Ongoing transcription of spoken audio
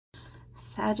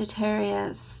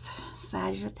Sagittarius,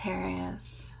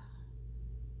 Sagittarius.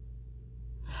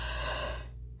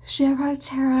 Shamrock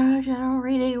Tarot, general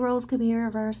reading, roles could be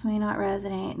reversed, may not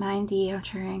resonate. 9D,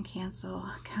 arcturian, cancel,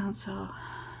 council.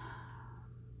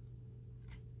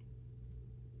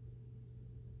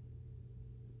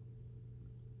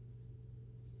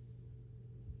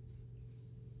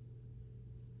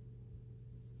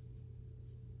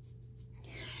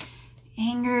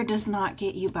 Anger does not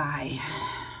get you by.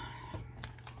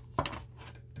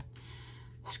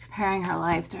 She's comparing her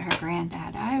life to her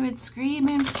granddad. I would scream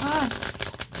and fuss,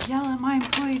 yell at my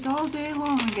employees all day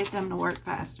long and get them to work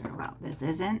faster. Well, this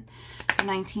isn't the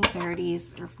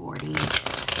 1930s or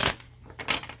 40s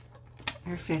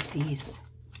or 50s.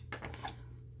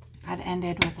 That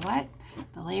ended with what?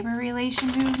 The labor relation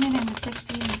movement in the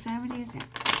 60s and 70s. Yeah.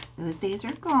 Those days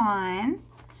are gone.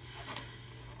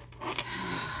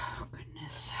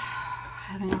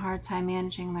 Having a hard time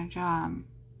managing their job.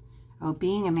 Oh,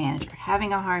 being a manager.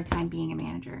 Having a hard time being a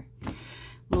manager.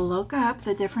 We'll look up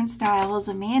the different styles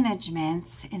of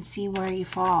management and see where you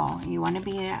fall. You want to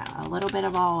be a little bit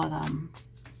of all of them.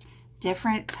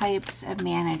 Different types of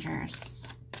managers.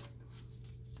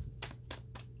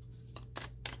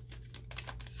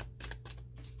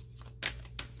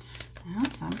 Well,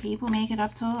 some people make it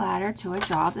up to a ladder to a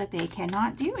job that they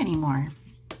cannot do anymore.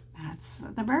 That's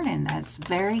the burden. That's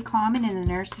very common in the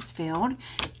nurses field.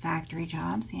 Factory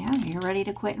jobs. Yeah, you're ready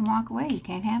to quit and walk away. You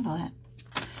can't handle it.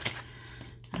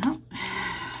 Well,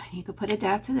 you could put a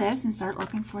death to this and start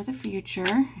looking for the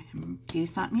future. Do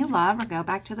something you love or go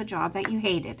back to the job that you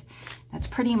hated. That's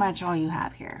pretty much all you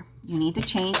have here. You need to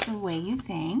change the way you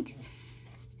think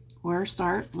or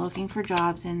start looking for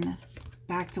jobs and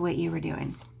back to what you were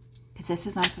doing. Because this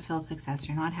is unfulfilled success.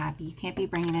 You're not happy. You can't be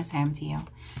bringing this home to you,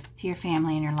 to your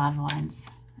family and your loved ones.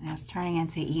 It's turning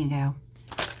into ego.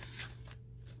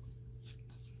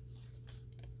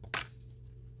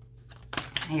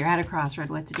 Now you're at a crossroad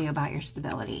what to do about your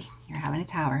stability. You're having a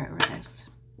tower over this.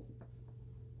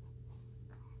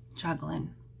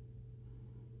 Juggling.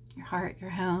 Your heart,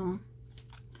 your home.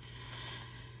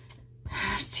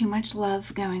 There's too much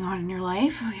love going on in your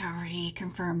life. We already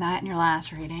confirmed that in your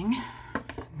last reading.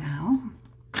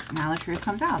 Now the truth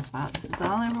comes out. It's about this is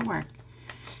all over work.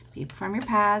 People from your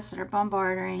past that are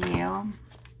bombarding you.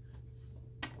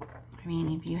 I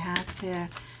mean, if you have to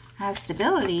have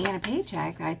stability and a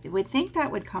paycheck, I would think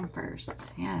that would come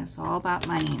first. Yeah, it's all about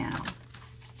money now.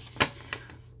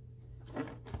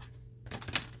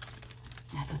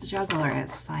 That's what the juggler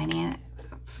is.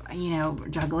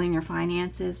 Juggling your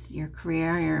finances, your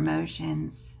career, your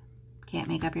emotions. Can't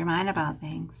make up your mind about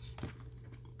things.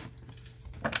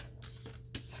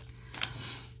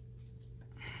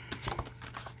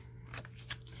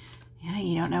 Yeah,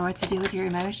 you don't know what to do with your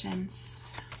emotions.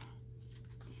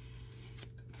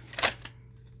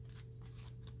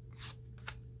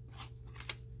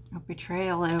 A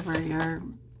betrayal over your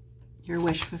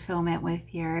wish fulfillment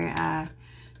with your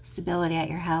stability at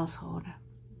your household.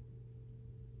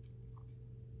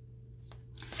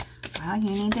 Well,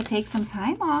 you need to take some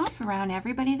time off around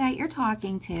everybody that you're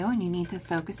talking to, and you need to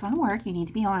focus on work. You need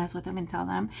to be honest with them and tell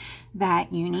them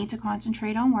that you need to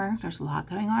concentrate on work. There's a lot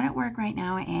going on at work right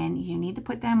now, and you need to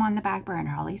put them on the back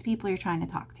burner, all these people you're trying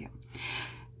to talk to.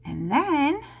 And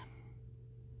then,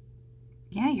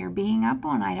 yeah, you're being up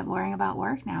all night worrying about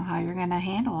work now, how you're going to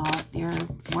handle all your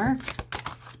work.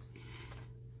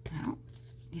 Well,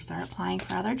 you start applying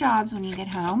for other jobs when you get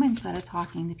home instead of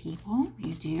talking to people.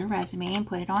 You do your resume and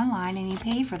put it online and you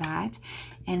pay for that.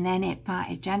 And then it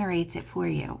generates it for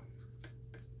you.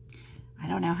 I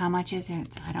don't know how much is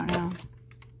it. I don't know.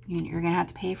 You're going to have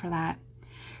to pay for that.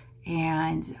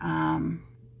 And,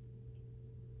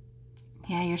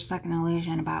 yeah, you're stuck in an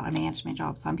illusion about a management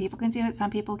job. Some people can do it. Some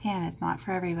people can't. It's not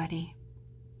for everybody.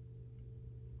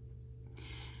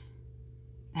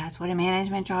 That's what a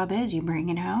management job is. You bring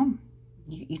it home.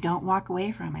 You don't walk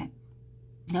away from it.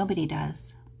 Nobody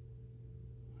does.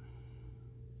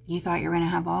 You thought you were going to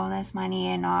have all this money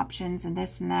and options and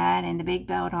this and that and the big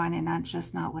belt on, and that's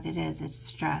just not what it is. It's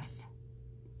stress.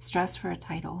 Stress for a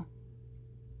title.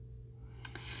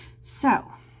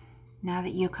 So, now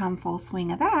that you come full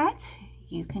swing of that,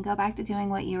 you can go back to doing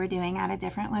what you were doing at a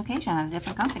different location, at a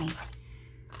different company.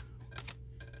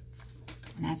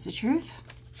 And that's the truth.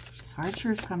 It's hard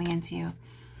truth coming into you.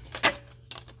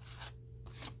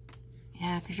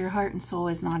 Yeah, because your heart and soul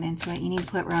is not into it. You need to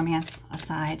put romance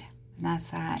aside. And that's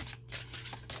that.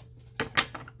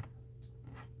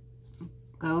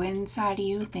 Go inside of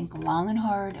you. Think long and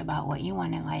hard about what you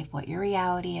want in life. What your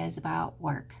reality is about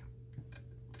work.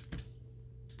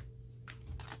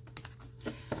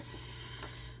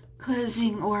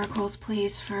 Closing oracles,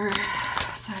 please, for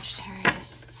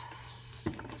Sagittarius.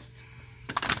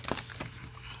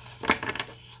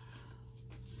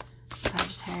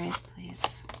 Sagittarius,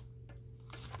 please.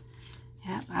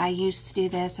 Yep, I used to do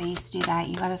this. I used to do that.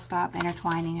 You got to stop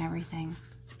intertwining everything.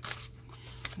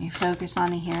 You focus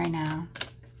on the here and now.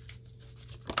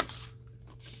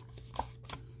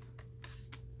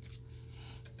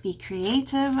 Be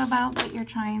creative about what you're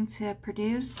trying to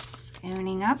produce,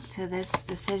 owning up to this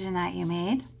decision that you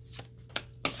made.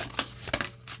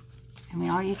 I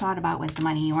mean, all you thought about was the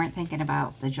money. You weren't thinking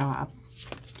about the job.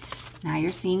 Now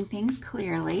you're seeing things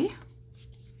clearly.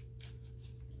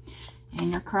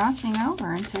 And you're crossing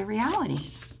over into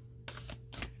reality.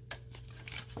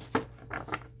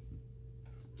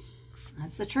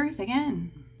 That's the truth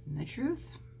again. The truth.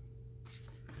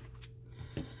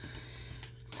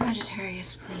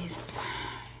 Sagittarius, please.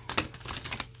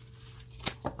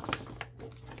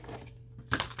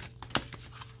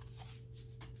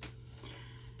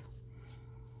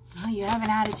 Well, you have an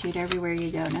attitude everywhere you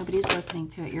go. Nobody's listening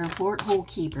to it. You're a porthole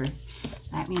keeper.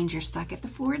 That means you're stuck at the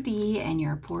 4D and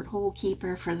you're a porthole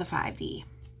keeper for the 5D.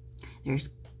 There's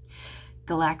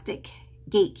galactic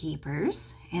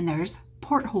gatekeepers and there's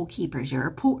porthole keepers. You're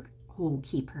a porthole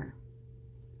keeper.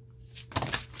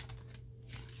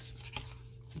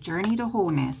 Journey to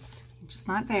wholeness. You're just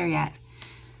not there yet.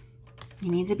 You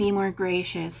need to be more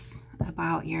gracious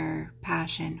about your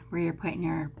passion, where you're putting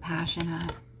your passion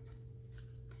at.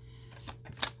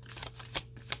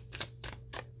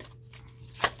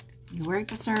 You work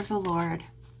to serve the Lord.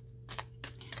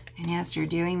 And yes, you're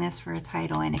doing this for a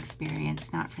title and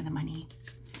experience, not for the money.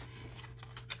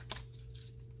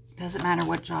 Doesn't matter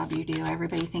what job you do.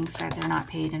 Everybody thinks that they're not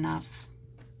paid enough.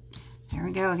 There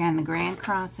we go again, the Grand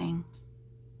Crossing.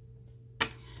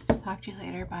 Talk to you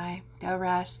later. Bye. Go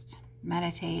rest.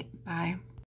 Meditate. Bye.